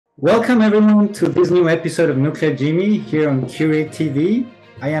Welcome everyone to this new episode of Nuclear Jimmy here on Curate TV.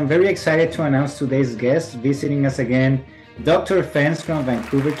 I am very excited to announce today's guest visiting us again, Dr. Fens from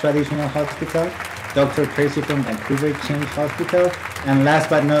Vancouver Traditional Hospital, Dr. Persi from Vancouver Change Hospital, and last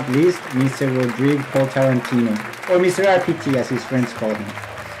but not least, Mr. Rodrigo Paul Tarantino, or Mr. RPT as his friends call him.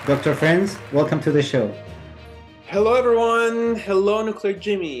 Dr. Fens, welcome to the show. Hello everyone, hello Nuclear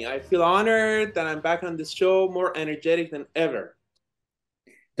Jimmy. I feel honored that I'm back on this show, more energetic than ever.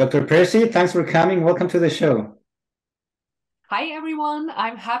 Dr. Persi, thanks for coming. Welcome to the show. Hi, everyone.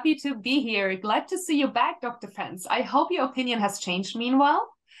 I'm happy to be here. Glad to see you back, Dr. Fens. I hope your opinion has changed meanwhile.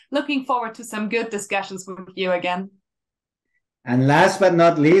 Looking forward to some good discussions with you again. And last but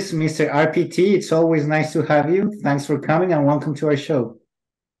not least, Mr. RPT, it's always nice to have you. Thanks for coming and welcome to our show.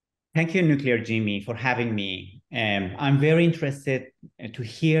 Thank you, Nuclear Jimmy, for having me. I'm very interested to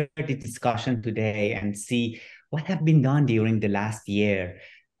hear the discussion today and see what have been done during the last year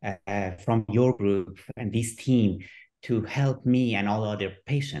from your group and this team to help me and all other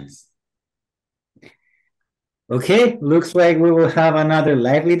patients. Okay, looks like we will have another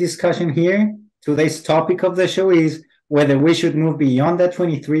lively discussion here. Today's topic of the show is whether we should move beyond that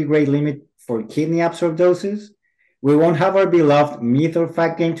 23 grade limit for kidney absorbed doses. We won't have our beloved myth or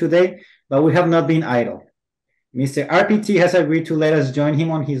fact game today, but we have not been idle. Mr. RPT has agreed to let us join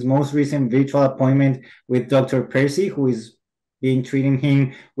him on his most recent virtual appointment with Dr. Persi, who is being treating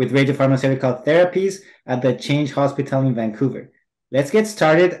him with radiopharmaceutical therapies at the Change Hospital in Vancouver. Let's get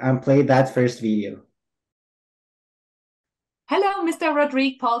started and play that first video. Hello, Mr.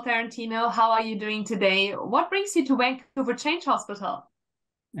 Rodrigo Paul Tarantino. How are you doing today? What brings you to Vancouver Change Hospital?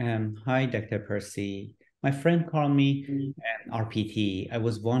 Hi, Dr. Persi. My friend called me an RPT. I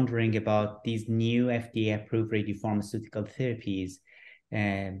was wondering about these new FDA-approved radiopharmaceutical therapies,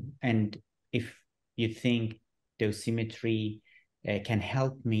 and if you think dosimetry can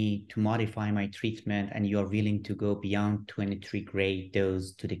help me to modify my treatment, and you are willing to go beyond 23 grade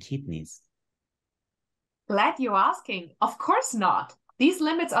dose to the kidneys. Glad you're asking. Of course not. These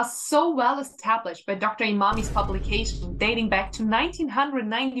limits are so well established by Dr. Imami's publication dating back to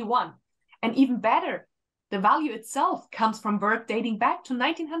 1991. And even better, the value itself comes from work dating back to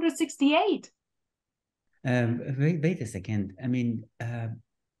 1968. Wait a second. I mean,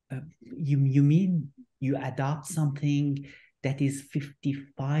 you mean you adopt something that is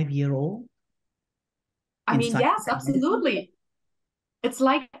 55-year-old? I mean, yes, absolutely. It's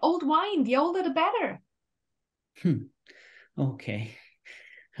like old wine. The older, the better. Okay.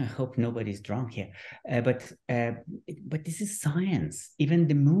 I hope nobody's drunk here. But this is science. Even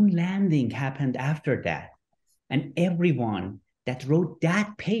the moon landing happened after that. And everyone that wrote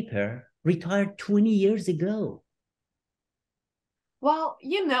that paper retired 20 years ago. Well,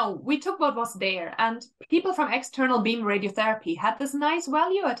 you know, we took what was there, and people from external beam radiotherapy had this nice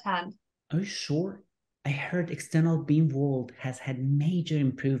value at hand. Are you sure? I heard external beam world has had major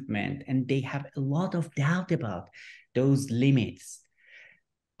improvement, and they have a lot of doubt about those limits.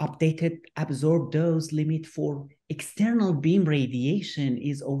 Updated absorbed dose limit for external beam radiation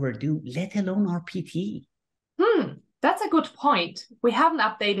is overdue, let alone RPT. That's a good point. We haven't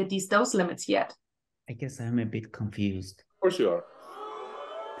updated these dose limits yet. I guess I'm a bit confused. Of course you are.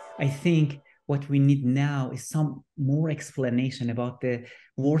 I think what we need now is some more explanation about the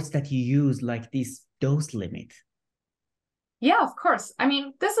words that you use, like this dose limit. Yeah, of course. I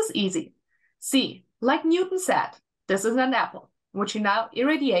mean, this is easy. See, like Newton said, this is an apple, which you now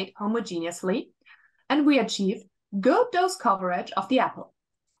irradiate homogeneously, and we achieve good dose coverage of the apple.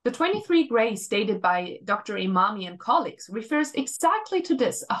 The 23 gray stated by Dr. Imami and colleagues refers exactly to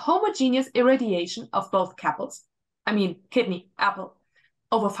this, a homogeneous irradiation of both kidney, apple,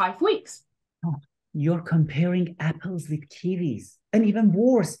 over 5 weeks. Oh, you're comparing apples with kiwis. And even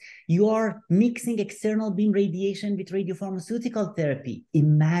worse, you are mixing external beam radiation with radiopharmaceutical therapy.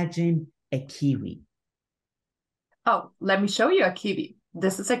 Imagine a kiwi. Oh, let me show you a kiwi.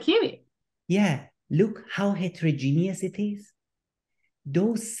 This is a kiwi. Yeah, look how heterogeneous it is.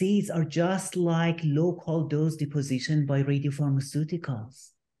 Those seeds are just like local dose deposition by radiopharmaceuticals.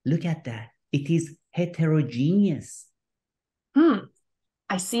 Look at that. It is heterogeneous.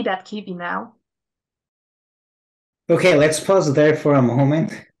 I see that kiwi now. Okay, let's pause there for a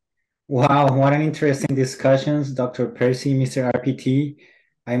moment. Wow, what an interesting discussions, Dr. Persi, Mr. RPT.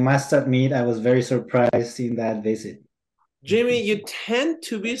 I must admit, I was very surprised in that visit. Jimmy, you tend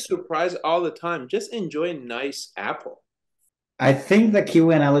to be surprised all the time. Just enjoy a nice apple. I think the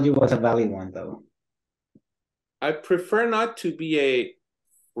kiwi analogy was a valid one, though. I prefer not to be a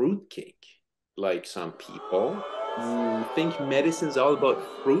fruitcake like some people. You think medicine's all about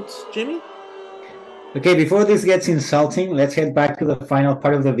fruits, Jimmy? Okay, before this gets insulting, let's head back to the final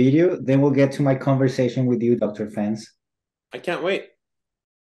part of the video. Then we'll get to my conversation with you, Dr. Fence. I can't wait.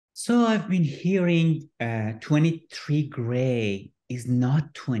 So I've been hearing 23 gray is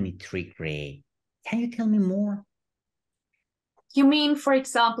not 23 gray. Can you tell me more? You mean, for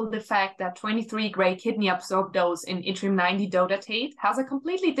example, the fact that 23 gray kidney absorbed dose in yttrium-90 dotatate has a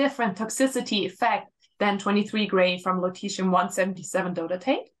completely different toxicity effect than 23 gray from lutetium-177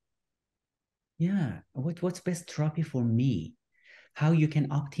 dotatate? Yeah, what's best therapy for me? How you can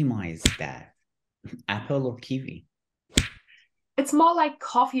optimize that? Apple or kiwi? It's more like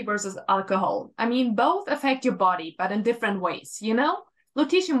coffee versus alcohol. I mean, both affect your body, but in different ways, you know?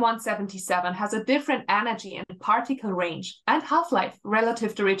 Lutetium-177 has a different energy and particle range and half-life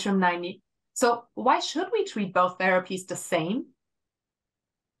relative to yttrium-90. So why should we treat both therapies the same?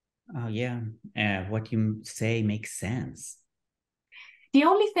 Oh, yeah, what you say makes sense. The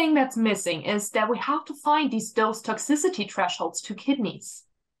only thing that's missing is that we have to find these dose toxicity thresholds to kidneys.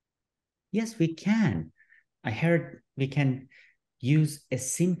 Yes, we can. I heard we can use a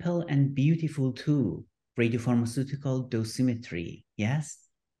simple and beautiful tool, radiopharmaceutical dosimetry, yes?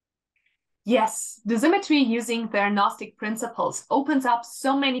 Yes, dosimetry using theranostic principles opens up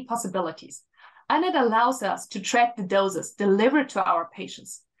so many possibilities, and it allows us to track the doses delivered to our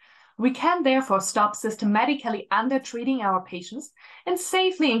patients. We can therefore stop systematically undertreating our patients and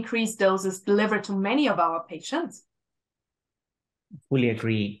safely increase doses delivered to many of our patients. Fully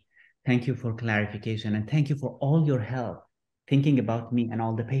agree. Thank you for clarification, and thank you for all your help thinking about me and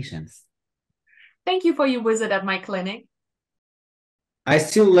all the patients. Thank you for your visit at my clinic. I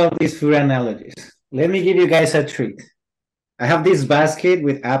still love these food analogies. Let me give you guys a treat. I have this basket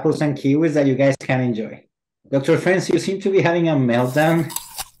with apples and kiwis that you guys can enjoy. Dr. Fence, you seem to be having a meltdown.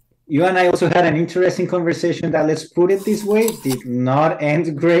 You and I also had an interesting conversation that, let's put it this way, did not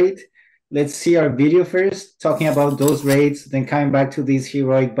end great. Let's see our video first, talking about those rates, then coming back to this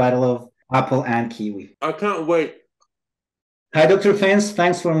heroic battle of apple and kiwi. I can't wait. Hi, Dr. Fence.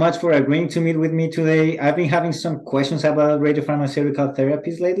 Thanks so much for agreeing to meet with me today. I've been having some questions about radiopharmaceutical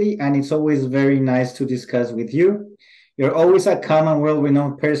therapies lately, and it's always very nice to discuss with you. You're always a calm and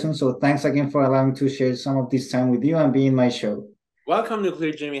well-renowned person, so thanks again for allowing me to share some of this time with you and be in my show. Welcome,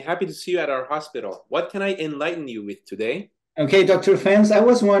 Nuclear Jimmy. Happy to see you at our hospital. What can I enlighten you with today? Okay, Dr. Fence, I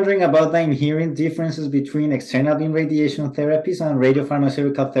was wondering about the inherent differences between external beam radiation therapies and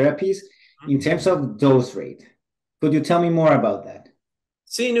radiopharmaceutical therapies in terms of dose rate. Could you tell me more about that?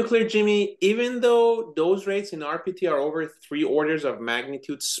 See, Nuclear Jimmy, even though dose rates in RPT are over 3 orders of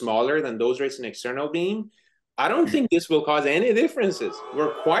magnitude smaller than dose rates in external beam, I don't think this will cause any differences.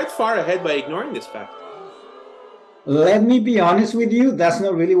 We're quite far ahead by ignoring this fact. Let me be honest with you, that's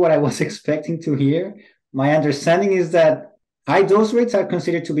not really what I was expecting to hear. My understanding is that high dose rates are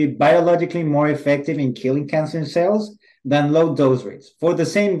considered to be biologically more effective in killing cancer cells than low dose rates for the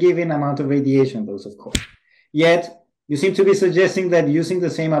same given amount of radiation dose, of course. Yet, you seem to be suggesting that using the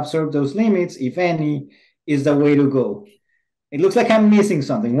same absorbed dose limits, if any, is the way to go. It looks like I'm missing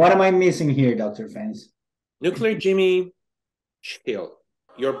something. What am I missing here, Dr. Fence? Nuclear Jimmy, chill.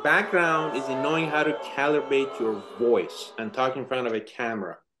 Your background is in knowing how to calibrate your voice and talk in front of a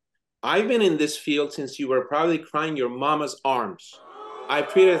camera. I've been in this field since you were probably crying your mama's arms.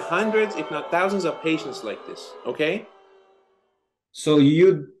 I've treated hundreds, if not thousands of patients like this, okay? So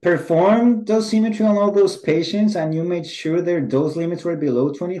you performed dosimetry on all those patients and you made sure their dose limits were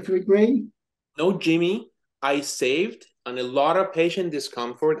below 23 gray? No, Jimmy, I saved on a lot of patient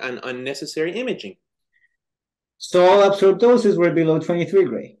discomfort and unnecessary imaging. So all absorbed doses were below 23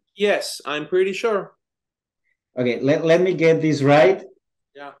 gray? Yes, I'm pretty sure. Okay, let me get this right.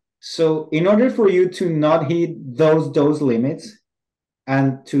 Yeah. So in order for you to not hit those dose limits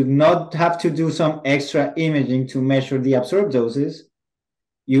and to not have to do some extra imaging to measure the absorbed doses,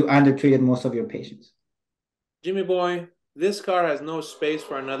 you undertreated most of your patients. Jimmy boy, this car has no space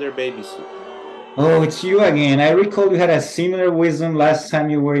for another baby seat. Oh, it's you again. I recall you had a similar wisdom last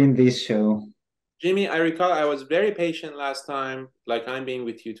time you were in this show. Jimmy, I recall I was very patient last time, like I'm being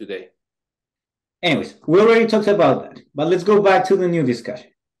with you today. Anyways, we already talked about that, but let's go back to the new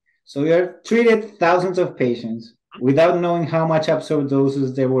discussion. So you have treated thousands of patients without knowing how much absorbed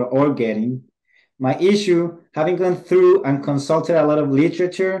doses they were all getting. My issue, having gone through and consulted a lot of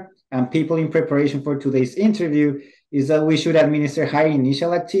literature and people in preparation for today's interview, is that we should administer high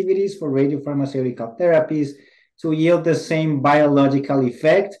initial activities for radiopharmaceutical therapies to yield the same biological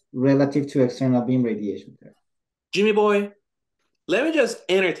effect relative to external beam radiation therapy. Jimmy boy, let me just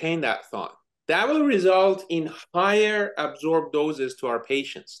entertain that thought. That will result in higher absorbed doses to our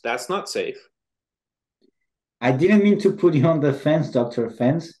patients. That's not safe. I didn't mean to put you on the fence, Dr.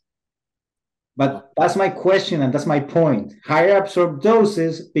 Fence. But that's my question, and that's my point. Higher absorbed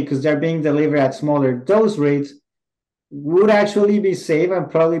doses, because they're being delivered at smaller dose rates, would actually be safe and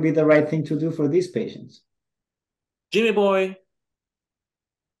probably be the right thing to do for these patients. Jimmy boy,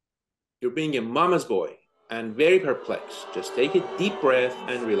 you're being a mama's boy and very perplexed. Just take a deep breath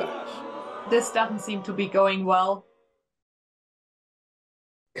and relax. This doesn't seem to be going well.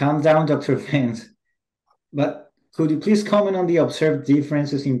 Calm down, Dr. Vance. But could you please comment on the observed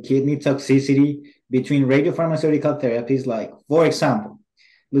differences in kidney toxicity between radiopharmaceutical therapies, like, for example,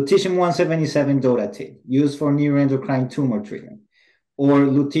 lutetium-177 dotatate, used for neuroendocrine tumor treatment, or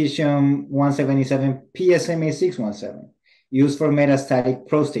lutetium-177 PSMA-617, used for metastatic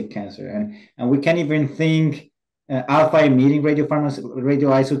prostate cancer. And we can even think alpha-emitting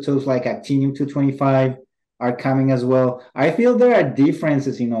radioisotopes like actinium-225 are coming as well. I feel there are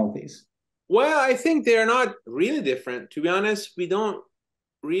differences in all this. Well, I think they're not really different. To be honest, we don't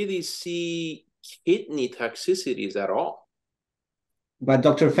really see kidney toxicities at all. But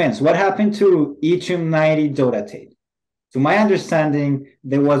Dr. Fence, what happened to yttrium-90 dotatate? To my understanding,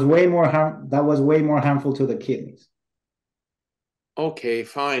 that was way more harmful to the kidneys. Okay,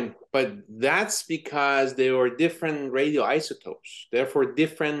 fine. But that's because they were different radioisotopes, therefore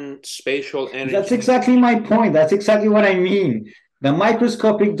different spatial energy. That's exactly my point. That's exactly what I mean. The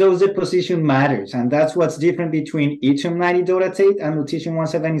microscopic dose deposition matters, and that's what's different between yttrium-90 dotatate and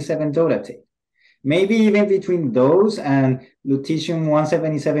lutetium-177 dotatate. Maybe even between those and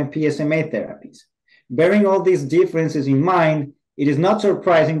lutetium-177 PSMA therapies. Bearing all these differences in mind, it is not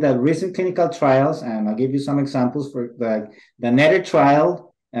surprising that recent clinical trials, and I'll give you some examples, for the NETTER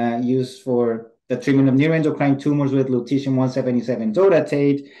trial used for the treatment of neuroendocrine tumors with lutetium-177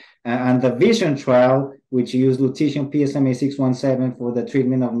 dotatate, and the VISION trial, which used lutetium PSMA-617 for the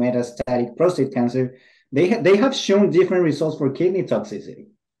treatment of metastatic prostate cancer, they have shown different results for kidney toxicity.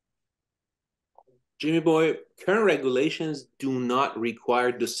 Jimmy boy, current regulations do not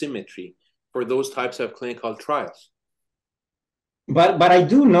require dosimetry for those types of clinical trials. But I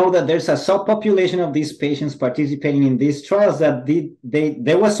do know that there's a subpopulation of these patients participating in these trials that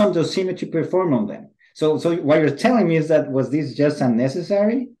there was some dosimetry performed on them. So what you're telling me is that, was this just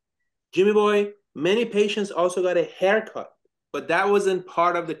unnecessary? Jimmy boy, many patients also got a haircut, but that wasn't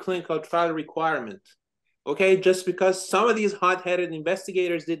part of the clinical trial requirement. Okay, just because some of these hot-headed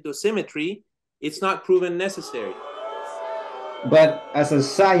investigators did dosimetry, it's not proven necessary. But as a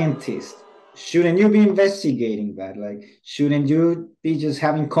scientist, shouldn't you be investigating that? Like, shouldn't you be just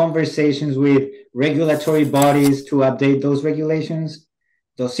having conversations with regulatory bodies to update those regulations?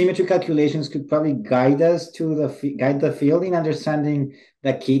 Dosimetry calculations could probably guide the field in understanding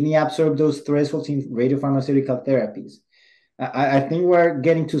the kidney absorb those thresholds in radiopharmaceutical therapies. I think we're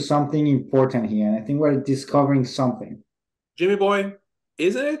getting to something important here, and I think we're discovering something. Jimmy boy,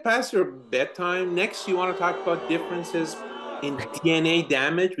 isn't it past your bedtime? Next, you want to talk about differences in DNA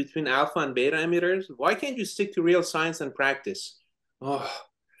damage between alpha and beta emitters? Why can't you stick to real science and practice? Oh.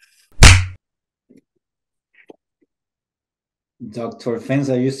 Dr. Fence,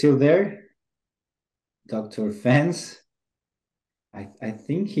 are you still there? Dr. Fence? I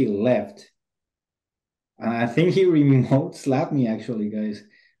think he left. I think he remote slapped me, actually, guys.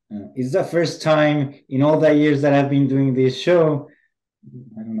 It's the first time in all the years that I've been doing this show.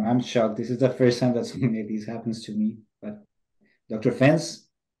 I don't know, I'm shocked. This is the first time that something like this happens to me. But Dr. Fence,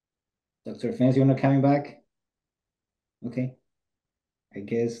 you're not coming back? Okay. I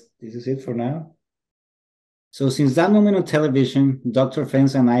guess this is it for now. So since that moment on television, Dr.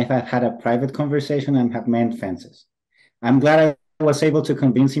 Fence and I have had a private conversation and have manned fences. I'm glad I was able to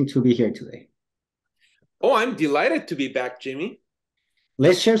convince him to be here today. Oh, I'm delighted to be back, Jimmy.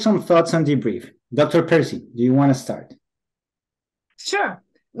 Let's share some thoughts and debrief. Dr. Persi, do you want to start? Sure.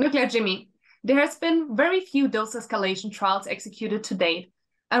 Nuclear Jimmy, there has been very few dose escalation trials executed to date,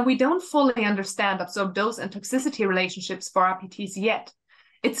 and we don't fully understand absorbed dose and toxicity relationships for RPTs yet.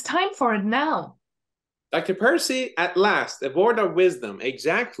 It's time for it now. Dr. Persi, at last, a word of wisdom.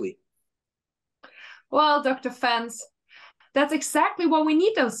 Exactly. Well, Dr. Fence, that's exactly why we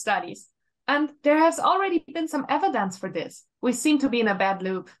need those studies. And there has already been some evidence for this. We seem to be in a bad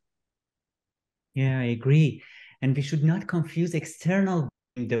loop. Yeah, I agree. And we should not confuse external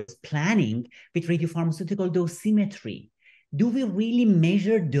dose planning with radiopharmaceutical dosimetry. Do we really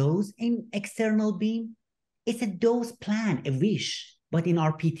measure dose in external beam? It's a dose plan, a wish. But in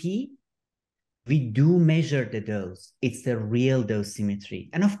RPT, we do measure the dose. It's the real dosimetry.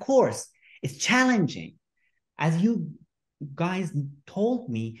 And of course, it's challenging. As you guys told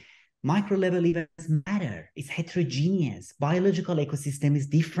me, micro-level events matter. It's heterogeneous. Biological ecosystem is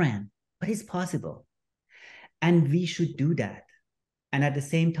different, but it's possible. And we should do that. And at the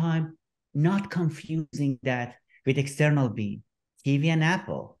same time, not confusing that with external beam. Kiwi and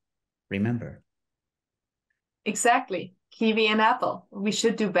apple, remember. Exactly. Kiwi and apple. We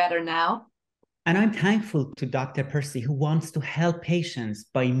should do better now. And I'm thankful to Dr. Persi, who wants to help patients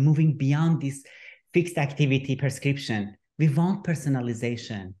by moving beyond this fixed activity prescription. We want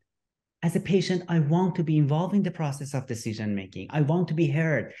personalization. As a patient, I want to be involved in the process of decision-making. I want to be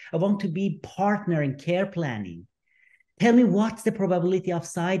heard. I want to be partner in care planning. Tell me what's the probability of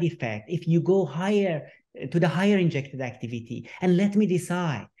side effect if you go higher to the higher injected activity, and let me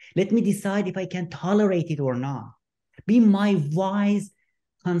decide. Let me decide if I can tolerate it or not. Be my wise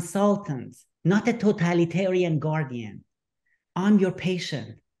consultant, not a totalitarian guardian. I'm your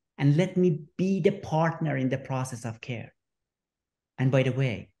patient, and let me be the partner in the process of care. And by the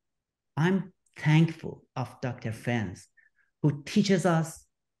way, I'm thankful of Dr. Fens, who teaches us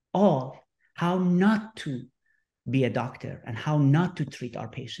all how not to be a doctor and how not to treat our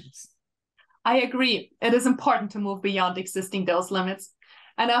patients. I agree. It is important to move beyond existing dose limits.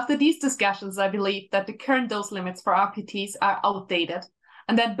 And after these discussions, I believe that the current dose limits for RPTs are outdated,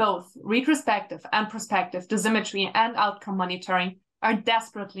 and that both retrospective and prospective dosimetry and outcome monitoring are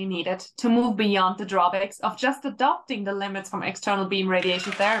desperately needed to move beyond the drawbacks of just adopting the limits from external beam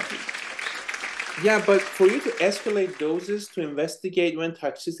radiation therapy. Yeah, but for you to escalate doses to investigate when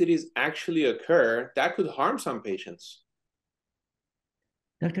toxicities actually occur, that could harm some patients.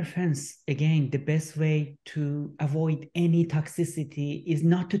 Dr. Fens, again, the best way to avoid any toxicity is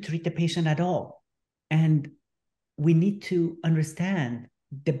not to treat the patient at all. And we need to understand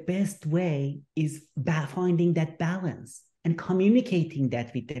the best way is finding that balance and communicating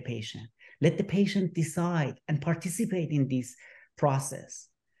that with the patient. Let the patient decide and participate in this process.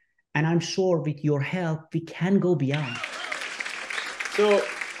 And I'm sure with your help, we can go beyond. So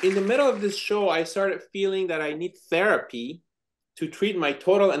in the middle of this show, I started feeling that I need therapy to treat my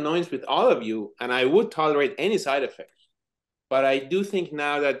total annoyance with all of you, and I would tolerate any side effects. But I do think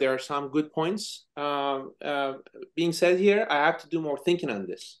now that there are some good points being said here. I have to do more thinking on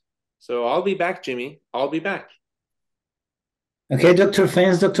this. So I'll be back, Jimmy. I'll be back. Okay, Dr.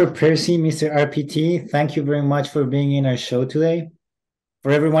 Fens, Dr. Persi, Mr. RPT, thank you very much for being in our show today.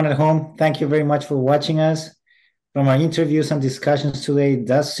 For everyone at home, thank you very much for watching us. From our interviews and discussions today, it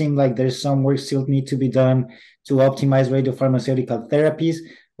does seem like there's some work still need to be done to optimize radiopharmaceutical therapies,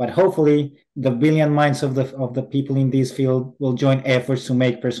 but hopefully the brilliant minds of the people in this field will join efforts to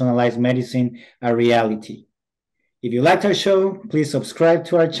make personalized medicine a reality. If you liked our show, please subscribe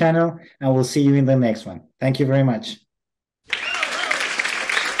to our channel, and we'll see you in the next one. Thank you very much.